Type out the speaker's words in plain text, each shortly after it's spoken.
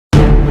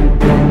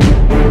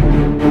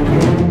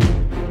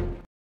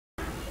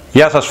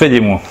Γεια σας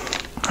φίλοι μου.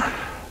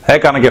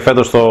 Έκανα και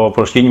φέτος το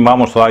προσκύνημά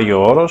μου στο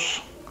Άγιο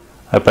Όρος.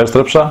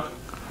 Επέστρεψα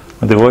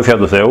με τη βοήθεια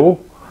του Θεού.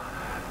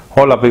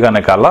 Όλα πήγανε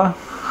καλά.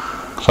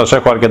 Σας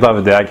έχω αρκετά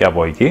βιντεάκια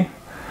από εκεί.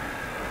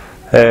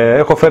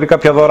 Έχω φέρει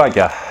κάποια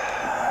δωράκια.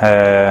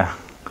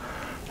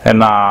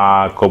 Ένα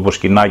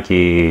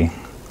κομποσκινάκι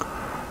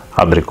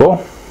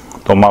αντρικό,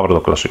 το μαύρο το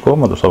κλασικό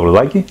με το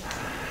σταυρουδάκι.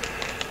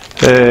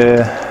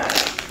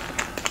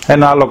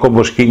 Ένα άλλο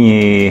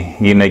κομποσκίνι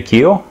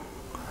γυναικείο.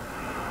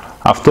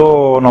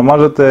 Αυτό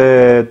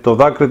ονομάζεται το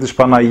δάκρυ της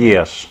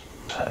Παναγίας.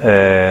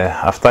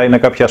 Αυτά είναι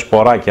κάποια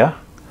σποράκια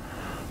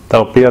τα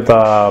οποία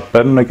τα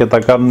παίρνουν και τα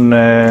κάνουν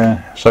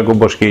σαν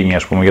κομποσκίνι,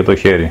 ας πούμε, για το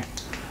χέρι.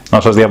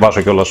 Να σας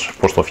διαβάσω κιόλας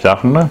πώς το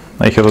φτιάχνουν.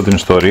 Έχει εδώ την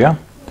ιστορία.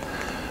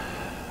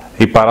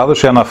 Η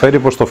παράδοση αναφέρει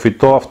πως το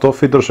φυτό αυτό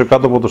φύτρωσε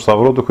κάτω από το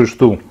σταυρό του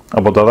Χριστού,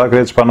 από τα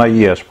δάκρυα της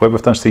Παναγίας που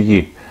έπεφταν στη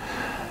γη.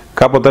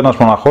 Κάποτε ένας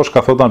μοναχός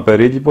καθόταν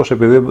περίληπος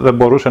επειδή δεν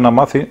μπορούσε να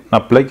μάθει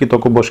να πλέκει το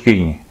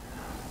κομποσκίνι.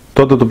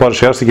 Τότε του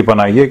παρουσιάστηκε η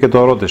Παναγία και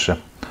το ρώτησε: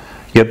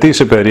 «Γιατί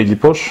είσαι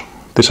περίληπος?»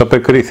 Της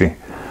απεκρίθη: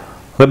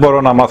 «Δεν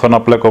μπορώ να μάθω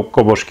να πλέκω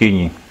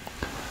κομποσκίνι».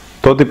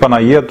 Τότε η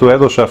Παναγία του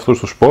έδωσε αυτούς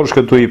τους σπόρους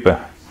και του είπε: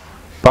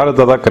 «Πάρε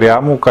τα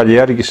δάκρυά μου,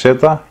 καλλιέργησέ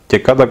τα και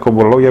κάντα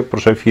κομπολόγια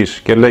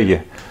προσευχής και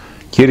λέγε: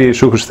 Κύριε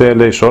Ιησού Χριστέ,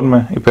 ελέησόν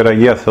με,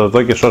 υπεραγία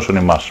Θεοδό και σώσον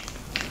ημάς».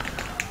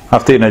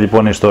 Αυτή είναι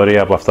λοιπόν η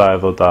ιστορία από αυτά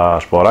εδώ τα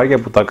σποράκια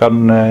που τα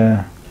κάνουν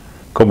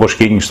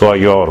κομποσκίνι στο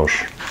Άγιο Όρος.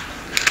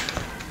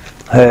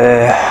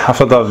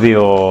 Αυτά τα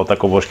δύο τα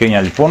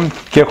κομποσκίνια λοιπόν,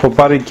 και έχω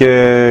πάρει και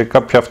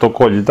κάποια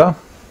αυτοκόλλητα.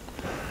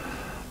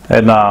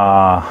 Ένα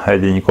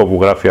ελληνικό που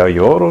γράφει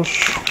Άγιο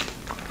Όρος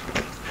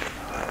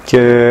και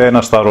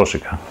ένα στα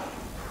ρώσικα.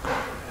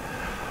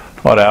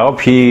 Ωραία,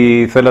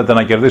 όποιοι θέλετε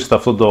να κερδίσετε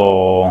αυτό το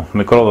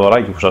μικρό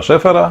δωράκι που σας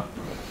έφερα,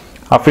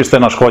 αφήστε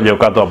ένα σχόλιο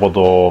κάτω από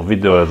το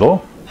βίντεο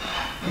εδώ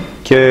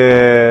και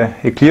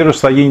η κλήρωση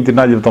θα γίνει την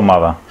άλλη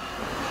εβδομάδα.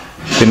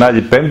 Την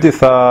άλλη Πέμπτη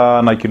θα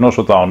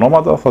ανακοινώσω τα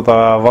ονόματα, θα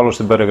τα βάλω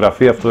στην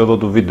περιγραφή αυτού εδώ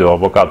του βίντεο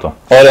από κάτω.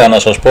 Ωραία, να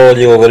σας πω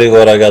λίγο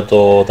γρήγορα για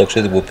το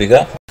ταξίδι που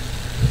πήγα.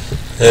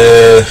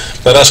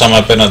 Περάσαμε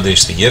απέναντι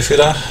στη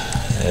γέφυρα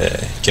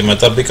και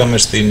μετά μπήκαμε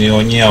στην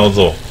Ιωνία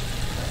Οδό.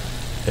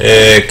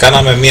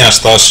 Κάναμε μία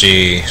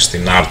στάση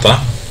στην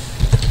Άρτα.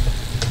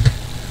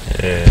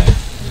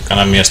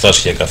 Κάναμε μία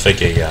στάση για καφέ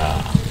και για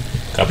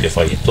κάποιο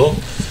φαγητό.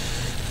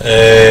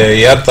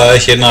 Η Άρτα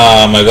έχει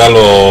ένα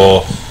μεγάλο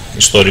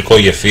ιστορικό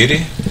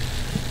γεφύρι.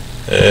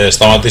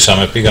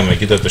 Σταματήσαμε, πήγαμε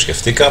εκεί, το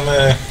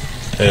επισκεφθήκαμε.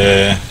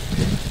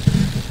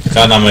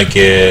 Κάναμε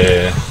και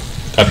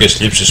κάποιες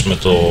λήψεις με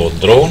το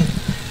drone.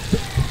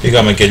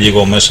 Πήγαμε και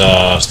λίγο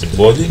μέσα στην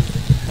πόλη.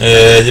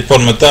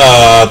 Λοιπόν, μετά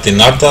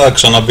την Άρτα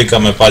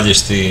ξαναμπήκαμε πάλι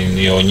στην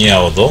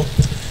Ιωνία Οδό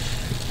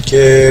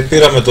και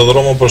πήραμε το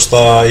δρόμο προς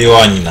τα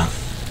Ιωάννινα.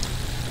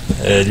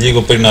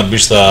 Λίγο πριν να μπει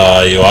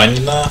στα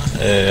Ιωάννινα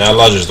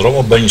αλλάζεις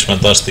δρόμο, μπαίνεις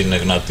μετά στην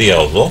Εγνατία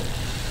Οδό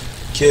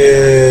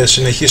και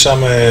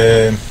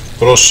συνεχίσαμε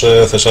προς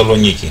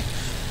Θεσσαλονίκη.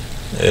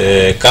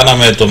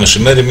 Κάναμε το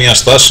μεσημέρι μία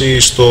στάση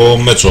στο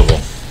Μέτσοβο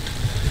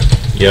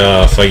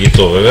για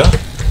φαγητό βέβαια.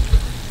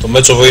 Το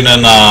Μέτσοβο είναι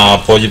ένα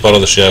πολύ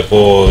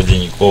παραδοσιακό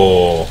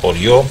ελληνικό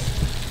χωριό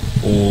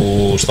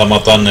που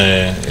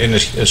σταματάνε, είναι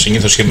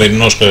συνήθως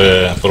χειμερινός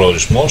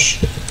προορισμός,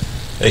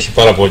 έχει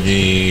πάρα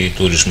πολύ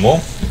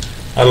τουρισμό,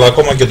 αλλά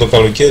ακόμα και το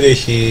καλοκαίρι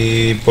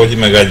έχει πολύ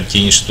μεγάλη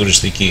κίνηση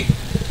τουριστική.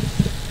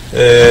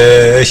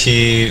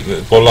 Έχει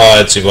πολλά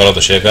έτσι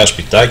παραδοσιακά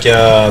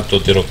σπιτάκια, το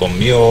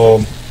τυροκομείο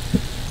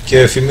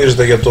και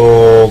φημίζεται για το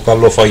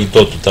καλό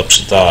φαγητό του, τα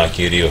ψητά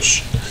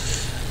κυρίως.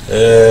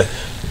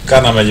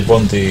 Κάναμε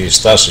λοιπόν τη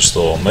στάση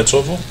στο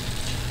Μέτσοβο,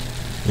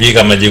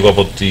 βγήκαμε λίγο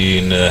από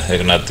την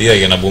Εγνατία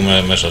για να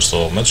μπούμε μέσα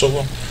στο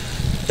Μέτσοβο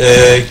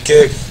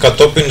και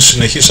κατόπιν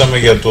συνεχίσαμε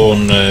για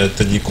τον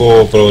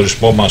τελικό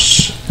προορισμό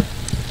μας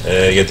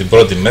για την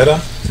πρώτη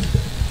μέρα,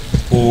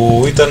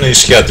 που ήταν η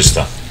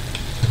Σιάτιστα.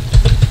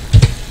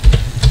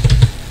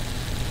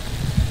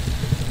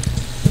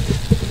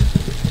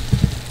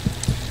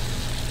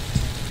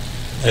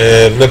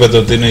 Βλέπετε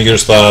ότι είναι γύρω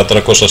στα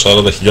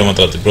 340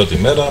 χιλιόμετρα την πρώτη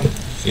μέρα,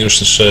 γύρω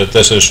στις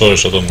 4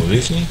 ώρες εδώ μου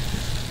δείχνει.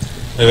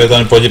 Βέβαια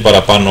ήταν πολύ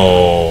παραπάνω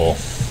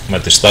με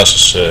τις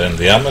στάσεις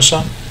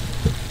ενδιάμεσα.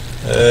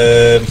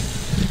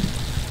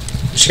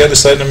 Η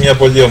Σιάτιστα είναι μια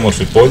πολύ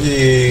όμορφη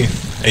πόλη,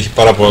 έχει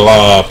πάρα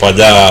πολλά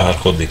παλιά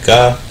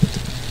αρχοντικά,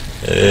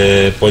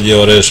 πολύ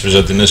ωραίες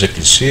βυζαντινές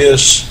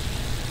εκκλησίες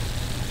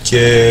και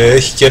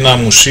έχει και ένα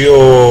μουσείο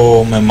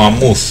με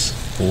μαμούθ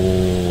που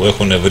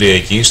έχουν βρει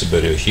εκεί στην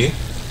περιοχή,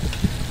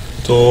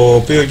 το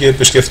οποίο και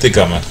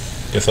επισκεφτήκαμε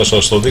και θα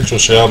σας το δείξω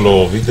σε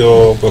άλλο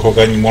βίντεο που έχω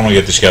κάνει μόνο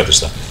για τη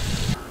Σιάτιστα.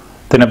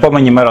 Την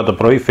επόμενη μέρα το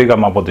πρωί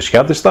φύγαμε από τη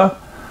Σιάτιστα,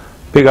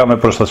 πήγαμε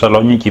προς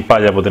Θεσσαλονίκη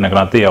πάλι από την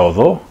Εγνατία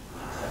Οδό.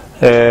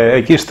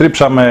 Εκεί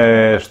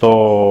στρίψαμε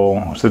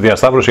στη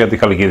διασταύρωση για τη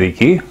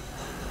Χαλκιδική.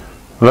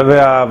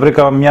 Βέβαια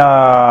βρήκαμε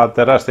μια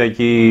τεράστια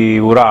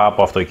εκεί ουρά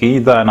από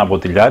αυτοκίνητα, ένα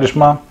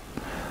ποτηλιάρισμα,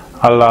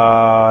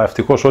 αλλά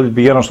ευτυχώς όλοι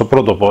πηγαίναν στο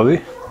πρώτο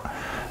πόδι.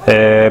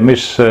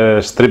 Εμείς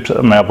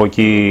στρίψαμε από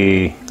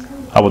εκεί,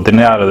 από τη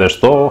Νέα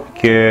Ρεδεστό,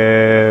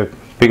 και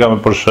πήγαμε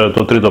προς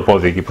το τρίτο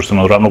πόδι, εκεί προς την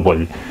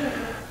Ουρανούπολη.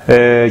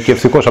 Και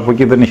ευτυχώς από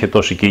εκεί δεν είχε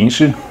τόση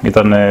κίνηση,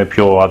 ήταν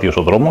πιο άδειος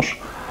ο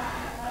δρόμος.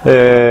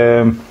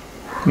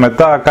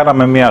 Μετά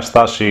κάναμε μία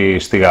στάση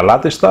στη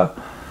Γαλάτιστα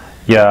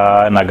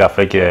για ένα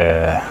καφέ και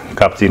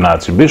κάτι να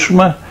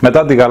τσιμπήσουμε.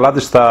 Μετά τη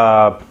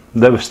Γαλάτιστα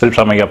δεν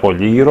στρίψαμε για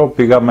πολύ γύρω,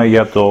 πήγαμε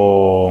για το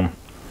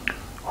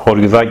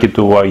χωριδάκι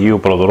του Αγίου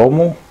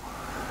Προδρόμου.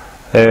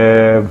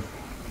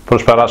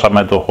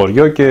 Προσπεράσαμε το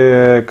χωριό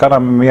και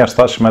κάναμε μία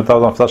στάση μετά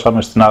όταν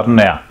φτάσαμε στην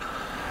Αρναία,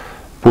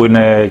 που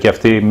είναι και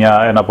αυτή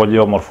ένα πολύ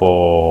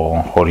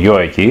όμορφο χωριό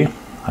εκεί,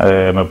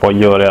 με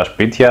πολύ ωραία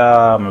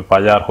σπίτια, με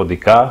παλιά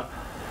αρχοντικά.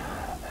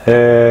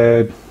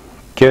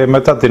 Και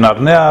μετά την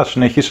Αρναία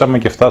συνεχίσαμε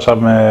και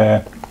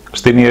φτάσαμε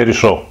στην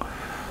Ιερισσό.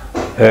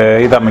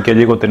 Είδαμε και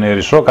λίγο την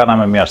Ιερισσό,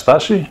 κάναμε μία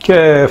στάση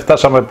και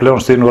φτάσαμε πλέον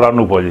στην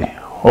Ουρανούπολη,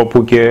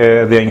 όπου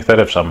και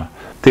διανυχτερεύσαμε.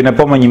 Την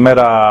επόμενη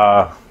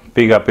μέρα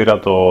πήρα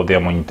το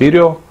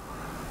διαμονητήριο,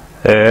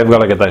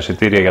 έβγαλα και τα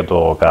εισιτήρια για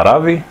το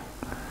καράβι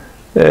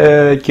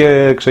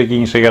και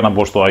ξεκίνησε για να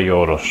μπω στο Άγιο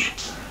Όρος.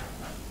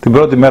 Την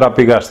πρώτη μέρα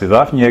πήγα στη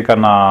Δάφνη,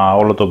 έκανα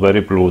όλο το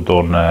περίπλου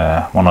των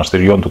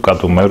μοναστηριών του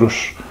κάτω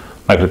μέρους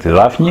μέχρι τη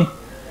Δάφνη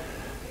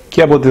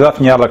και από τη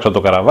Δάφνη άλλαξα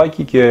το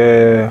καραβάκι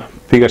και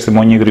πήγα στη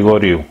Μονή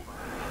Γρηγορίου.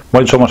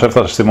 Μόλις όμως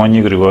έφτασα στη Μονή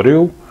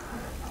Γρηγορίου,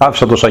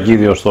 άφησα το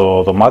σακίδιο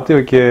στο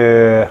δωμάτιο και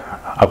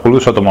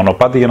ακολούθησα το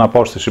μονοπάτι για να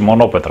πάω στη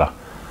Σιμονόπετρα,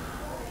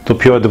 το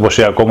πιο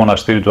εντυπωσιακό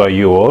μοναστήρι του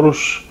Αγίου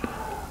Όρους,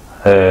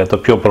 το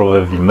πιο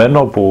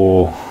προβεβλημένο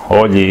που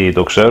όλοι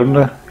το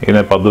ξέρουν,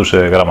 είναι παντού σε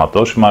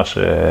γραμματόσημα,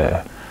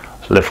 σε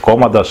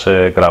λευκόματα, σε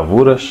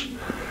γραβούρες.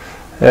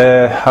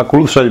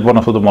 Ακολούθησα λοιπόν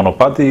αυτό το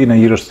μονοπάτι, είναι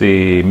γύρω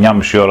στη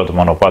 1,5 ώρα το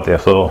μονοπάτι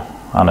αυτό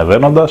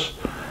ανεβαίνοντας.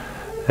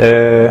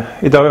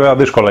 Ήταν βέβαια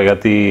δύσκολα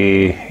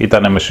γιατί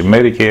ήταν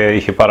μεσημέρι και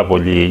είχε πάρα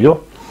πολύ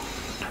ήλιο,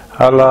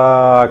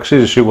 αλλά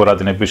αξίζει σίγουρα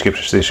την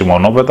επίσκεψη στη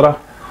Σιμονόπετρα.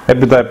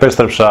 Έπειτα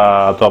επέστρεψα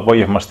το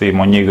απόγευμα στη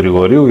Μονή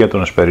Γρηγορίου για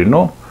τον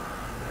Εσπερινό.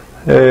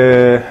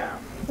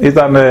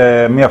 Ήταν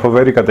μια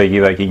φοβερή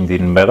καταιγίδα εκείνη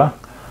την ημέρα,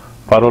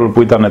 παρόλο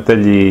που ήταν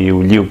τέλη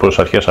Ιουλίου προς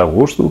αρχές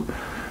Αυγούστου.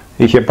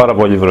 Είχε πάρα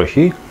πολύ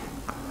βροχή,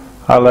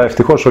 αλλά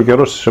ευτυχώς ο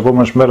καιρός τις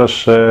επόμενες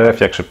μέρες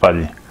έφτιαξε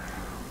πάλι.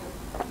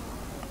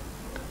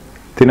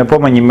 Την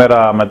επόμενη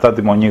μέρα μετά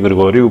τη Μονή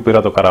Γρηγορίου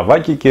πήρα το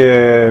καραβάκι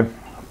και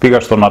πήγα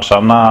στον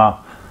Αρσανά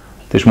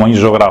της Μονής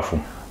Ζωγράφου.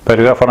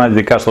 Περιγράφω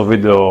αναλυτικά στο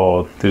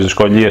βίντεο τις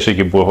δυσκολίες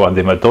εκεί που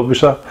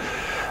αντιμετώπισα,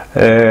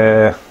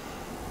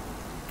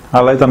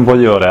 αλλά ήταν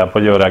πολύ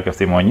ωραία και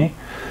αυτή η Μονή.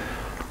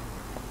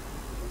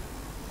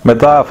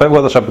 Μετά,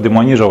 φεύγοντας από τη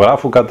Μονή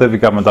Ζωγράφου,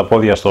 κατέβηκα με τα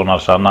πόδια στον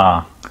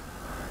Αρσανά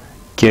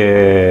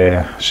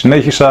και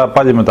συνέχισα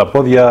πάλι με τα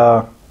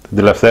πόδια την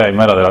τελευταία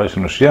ημέρα, δηλαδή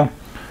στην ουσία,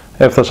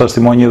 έφτασα στη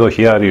Μονή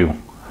Δοχιαρίου.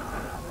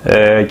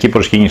 Εκεί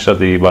προσκύνησα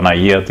την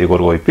Παναγία, τη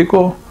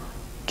Γοργοϊπίκο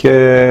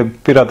και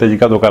πήρα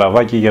τελικά το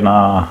καραβάκι για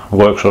να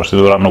βγω έξω στη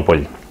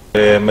Ουρανούπολη.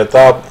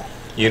 Μετά,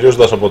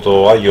 γυρίζοντας από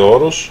το Άγιο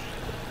Όρος,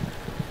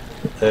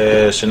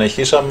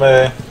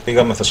 συνεχίσαμε,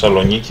 πήγαμε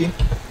Θεσσαλονίκη.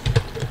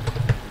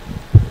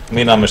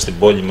 Μείναμε στην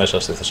πόλη μέσα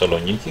στη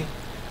Θεσσαλονίκη,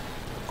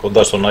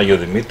 κοντά στον Άγιο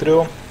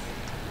Δημήτριο,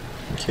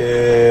 και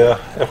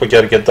έχω και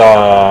αρκετά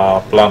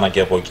πλάνα και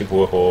από εκεί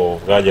που έχω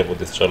βγάλει από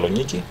τη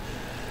Θεσσαλονίκη.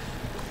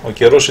 Ο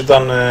καιρός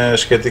ήταν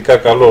σχετικά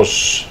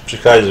καλός,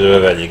 ψυχάλιζε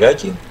βέβαια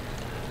λιγάκι,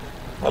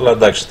 αλλά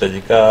εντάξει,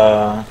 τελικά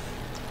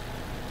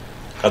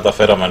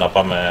καταφέραμε να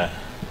πάμε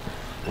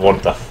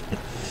βόλτα.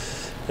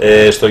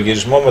 Στο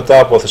γυρισμό μετά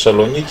από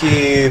Θεσσαλονίκη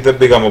δεν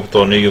πήγαμε από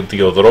τον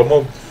ίδιο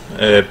δρόμο,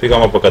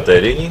 πήγαμε από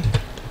Κατερίνη.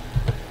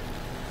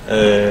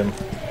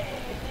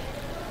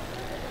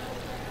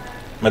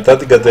 Μετά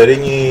την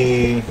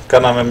Κατερίνη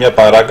κάναμε μια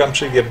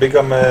παράκαμψη και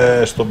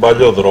πήγαμε στον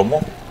παλιό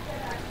δρόμο.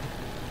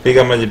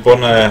 Πήγαμε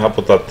λοιπόν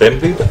από τα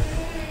Τέμπη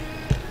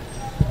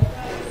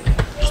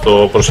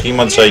στο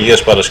προσκύνημα της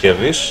Αγίας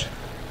Παρασκευής.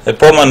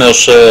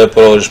 Επόμενος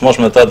προορισμός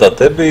μετά τα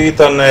Τέμπη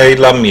ήταν η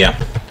Λαμία.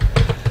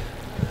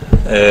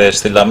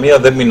 Στη Λαμία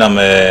δεν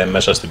μείναμε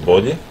μέσα στην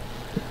πόλη,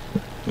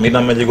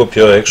 μείναμε λίγο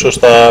πιο έξω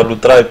στα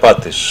λουτρά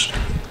Υπάτης.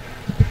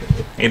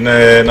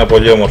 Είναι ένα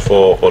πολύ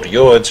όμορφο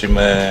χωριό, έτσι,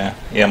 με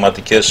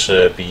ιαματικές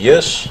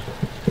πηγές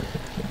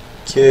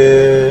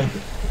και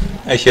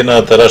έχει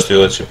ένα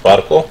τεράστιο έτσι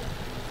πάρκο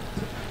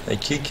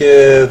εκεί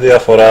και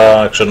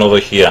διάφορα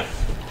ξενοδοχεία.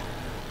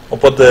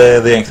 Οπότε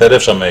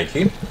διανυκτερεύσαμε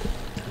εκεί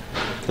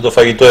και το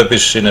φαγητό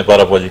επίσης είναι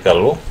πάρα πολύ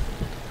καλό.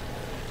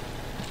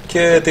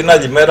 Και την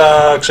άλλη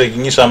μέρα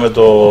ξεκινήσαμε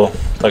το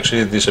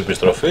ταξίδι της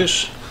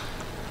επιστροφής.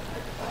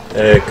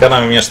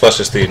 Κάναμε μια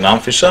στάση στην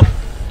Άμφισσα,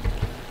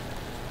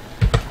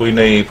 που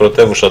είναι η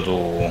πρωτεύουσα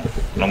του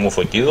νομού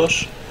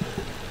Φωκίδος.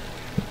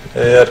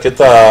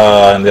 Αρκετά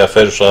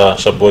ενδιαφέρουσα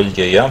σαν πόλη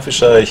και η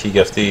Άμφισσα, έχει και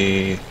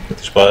αυτή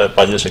τις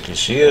παλιές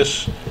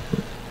εκκλησίες,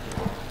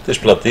 τις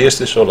πλατείες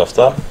της, όλα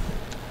αυτά.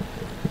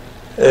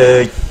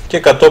 Και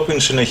κατόπιν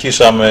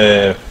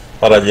συνεχίσαμε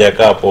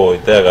παραλιακά από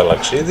Ιταία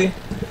Γαλαξίδη.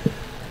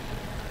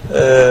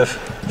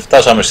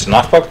 Φτάσαμε στην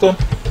Αύπακτο,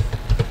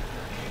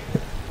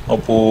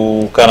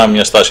 όπου κάναμε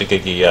μια στάση και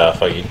εκεί για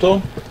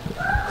φαγητό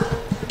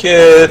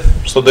και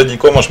στον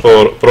τελικό μας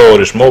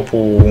προορισμό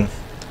που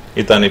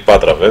ήταν η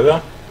Πάτρα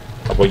βέβαια,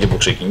 από εκεί που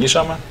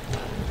ξεκινήσαμε.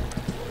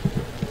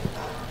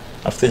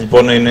 Αυτή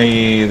λοιπόν είναι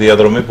η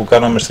διαδρομή που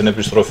κάναμε στην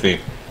επιστροφή.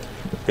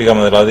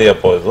 Πήγαμε δηλαδή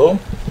από εδώ,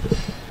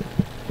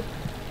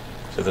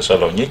 στη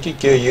Θεσσαλονίκη,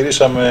 και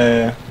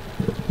γυρίσαμε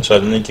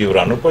Θεσσαλονίκη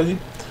Ουρανούπολη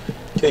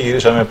και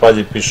γυρίσαμε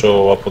πάλι πίσω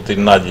από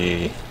την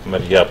άλλη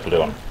μεριά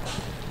πλέον.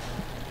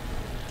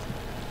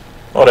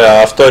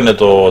 Ωραία, αυτό είναι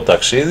το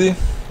ταξίδι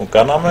που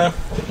κάναμε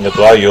για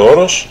το Άγιο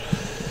Όρος.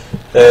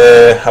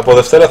 Από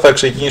Δευτέρα θα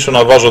ξεκινήσω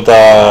να βάζω τα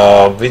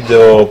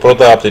βίντεο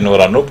πρώτα από την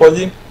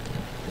Ουρανούπολη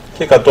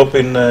και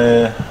κατόπιν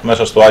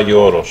μέσα στο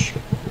Άγιο Όρος.